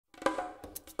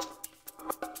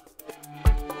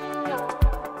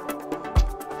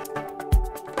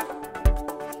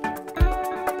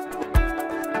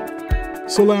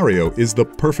Solario is the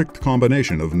perfect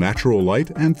combination of natural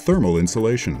light and thermal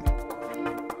insulation.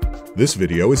 This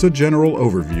video is a general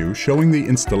overview showing the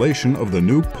installation of the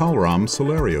new Palram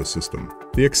Solario system.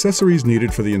 The accessories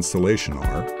needed for the installation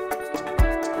are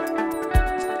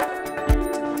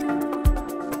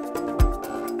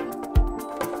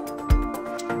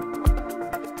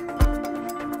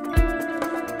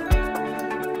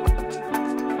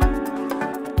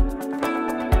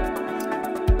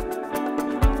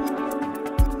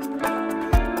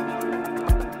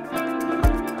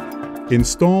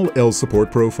Install L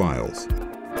support profiles.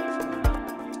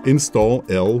 Install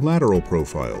L lateral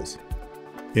profiles.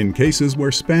 In cases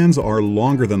where spans are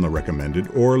longer than the recommended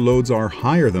or loads are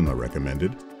higher than the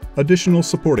recommended, additional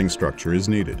supporting structure is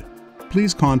needed.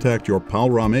 Please contact your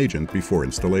Palram agent before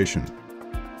installation.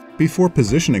 Before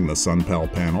positioning the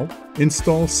SuntufSunpal panel,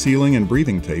 install sealing and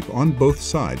breathing tape on both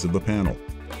sides of the panel.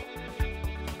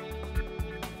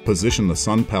 Position the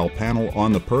SuntufSunpal panel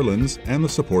on the purlins and the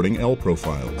supporting L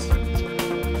profiles.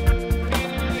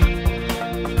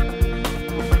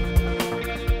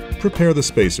 Prepare the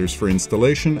spacers for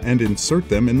installation and insert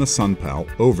them in the SuntufSunpal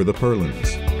over the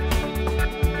purlins.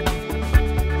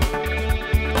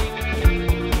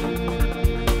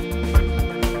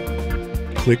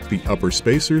 Click the upper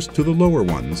spacers to the lower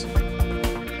ones.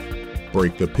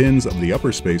 Break the pins of the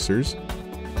upper spacers.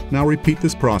 Now repeat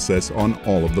this process on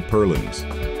all of the purlins.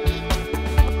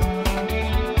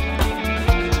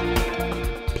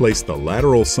 Place the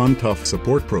lateral Suntuf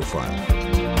support profile.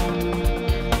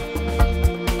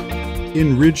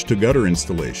 In ridge-to-gutter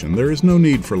installation, there is no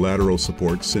need for lateral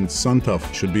support since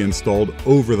Suntuf should be installed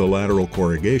over the lateral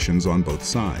corrugations on both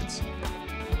sides.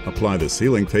 Apply the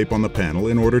sealing tape on the panel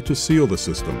in order to seal the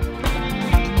system.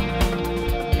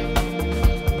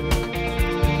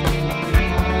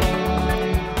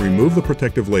 Remove the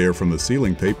protective layer from the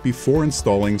sealing tape before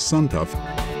installing Suntuf.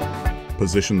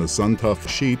 Position the Suntuf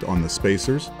sheet on the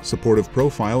spacers, supportive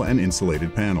profile, and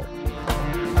insulated panel.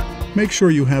 Make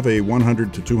sure you have a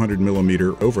 100 to 200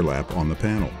 mm overlap on the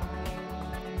panel.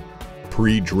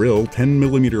 Pre-drill 10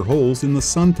 mm holes in the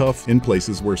Suntuf in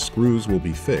places where screws will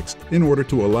be fixed in order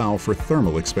to allow for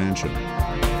thermal expansion.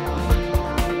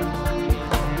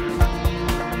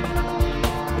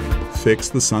 Fix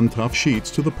the Suntuf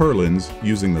sheets to the purlins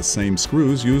using the same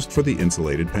screws used for the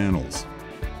insulated panels.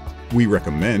 We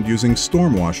recommend using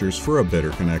storm washers for a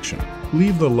better connection.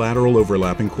 Leave the lateral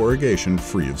overlapping corrugation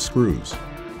free of screws.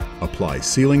 Apply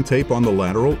sealing tape on the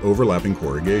lateral overlapping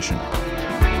corrugation.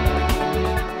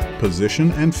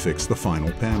 Position and fix the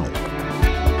final panel.